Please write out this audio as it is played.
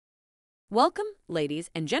Welcome, ladies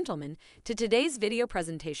and gentlemen, to today's video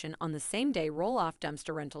presentation on the same-day roll-off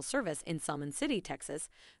dumpster rental service in Selman City, Texas,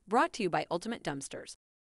 brought to you by Ultimate Dumpsters.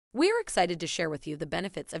 We are excited to share with you the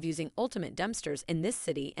benefits of using Ultimate Dumpsters in this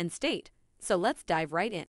city and state, so let's dive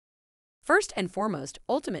right in. First and foremost,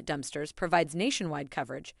 Ultimate Dumpsters provides nationwide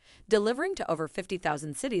coverage, delivering to over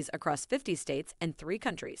 50,000 cities across 50 states and 3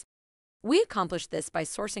 countries. We accomplish this by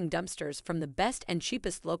sourcing dumpsters from the best and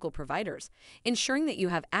cheapest local providers, ensuring that you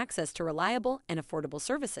have access to reliable and affordable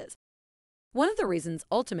services. One of the reasons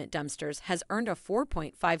Ultimate Dumpsters has earned a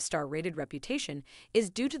 4.5-star rated reputation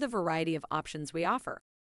is due to the variety of options we offer.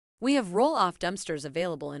 We have roll-off dumpsters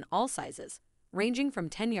available in all sizes, ranging from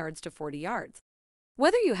 10 yards to 40 yards.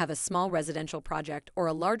 Whether you have a small residential project or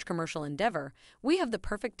a large commercial endeavor, we have the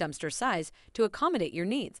perfect dumpster size to accommodate your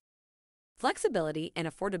needs. Flexibility and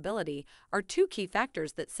affordability are 2 key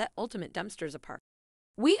factors that set Ultimate Dumpsters apart.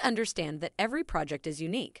 We understand that every project is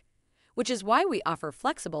unique, which is why we offer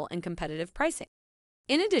flexible and competitive pricing.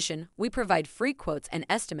 In addition, we provide free quotes and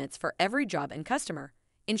estimates for every job and customer,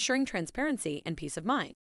 ensuring transparency and peace of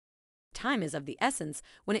mind. Time is of the essence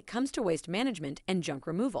when it comes to waste management and junk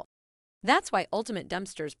removal. That's why Ultimate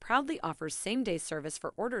Dumpsters proudly offers same-day service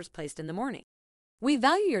for orders placed in the morning. We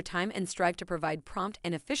value your time and strive to provide prompt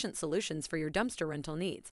and efficient solutions for your dumpster rental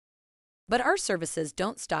needs. But our services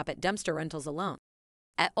don't stop at dumpster rentals alone.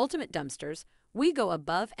 At Ultimate Dumpsters, we go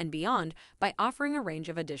above and beyond by offering a range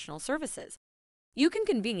of additional services. You can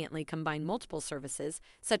conveniently combine multiple services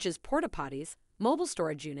such as porta potties, mobile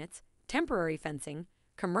storage units, temporary fencing,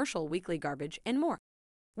 commercial weekly garbage, and more.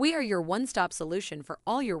 We are your one-stop solution for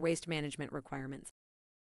all your waste management requirements.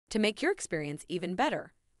 To make your experience even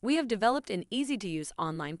better, we have developed an easy-to-use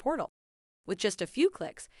online portal. With just a few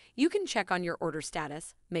clicks, you can check on your order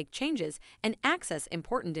status, make changes, and access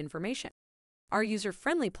important information. Our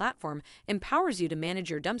user-friendly platform empowers you to manage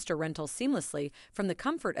your dumpster rental seamlessly from the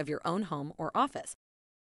comfort of your own home or office.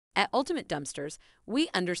 At Ultimate Dumpsters, we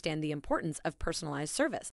understand the importance of personalized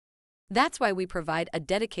service. That's why we provide a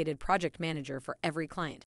dedicated project manager for every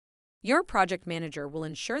client. Your project manager will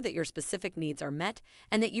ensure that your specific needs are met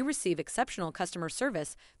and that you receive exceptional customer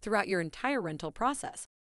service throughout your entire rental process.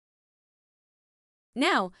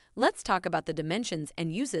 Now, let's talk about the dimensions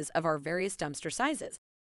and uses of our various dumpster sizes.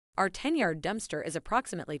 Our 10-yard dumpster is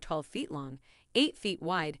approximately 12 feet long, 8 feet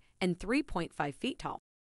wide, and 3.5 feet tall.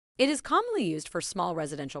 It is commonly used for small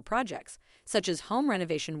residential projects, such as home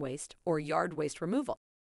renovation waste or yard waste removal.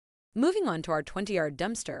 Moving on to our 20-yard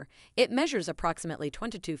dumpster, it measures approximately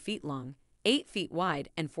 22 feet long, 8 feet wide,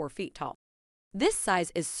 and 4 feet tall. This size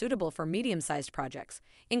is suitable for medium-sized projects,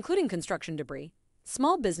 including construction debris,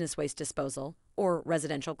 small business waste disposal, or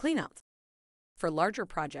residential cleanouts. For larger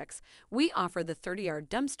projects, we offer the 30-yard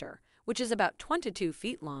dumpster, which is about 22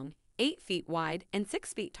 feet long, 8 feet wide, and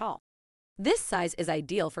 6 feet tall. This size is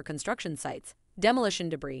ideal for construction sites, demolition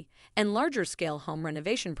debris, and larger-scale home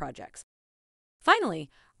renovation projects. Finally,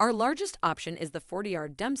 our largest option is the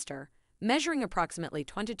 40-yard dumpster, measuring approximately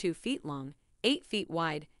 22 feet long, 8 feet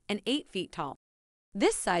wide, and 8 feet tall.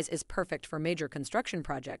 This size is perfect for major construction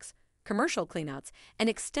projects, commercial cleanouts, and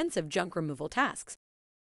extensive junk removal tasks.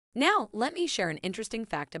 Now, let me share an interesting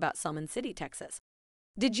fact about Selman City, Texas.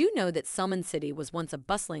 Did you know that Selman City was once a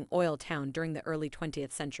bustling oil town during the early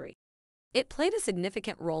 20th century? It played a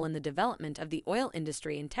significant role in the development of the oil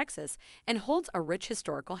industry in Texas and holds a rich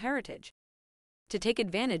historical heritage. To take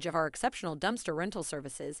advantage of our exceptional dumpster rental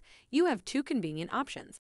services, you have 2 convenient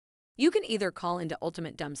options. You can either call into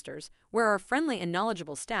Ultimate Dumpsters, where our friendly and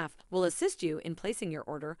knowledgeable staff will assist you in placing your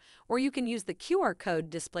order, or you can use the QR code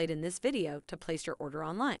displayed in this video to place your order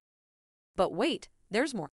online. But wait,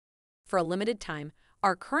 there's more. For a limited time,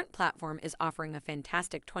 our current platform is offering a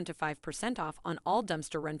fantastic 25% off on all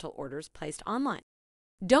dumpster rental orders placed online.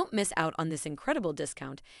 Don't miss out on this incredible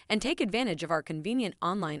discount and take advantage of our convenient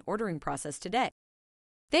online ordering process today.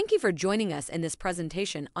 Thank you for joining us in this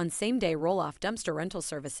presentation on same-day roll-off dumpster rental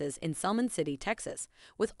services in Selman City, Texas,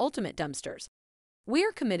 with Ultimate Dumpsters. We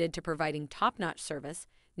are committed to providing top-notch service,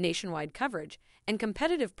 nationwide coverage, and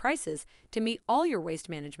competitive prices to meet all your waste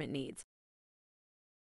management needs.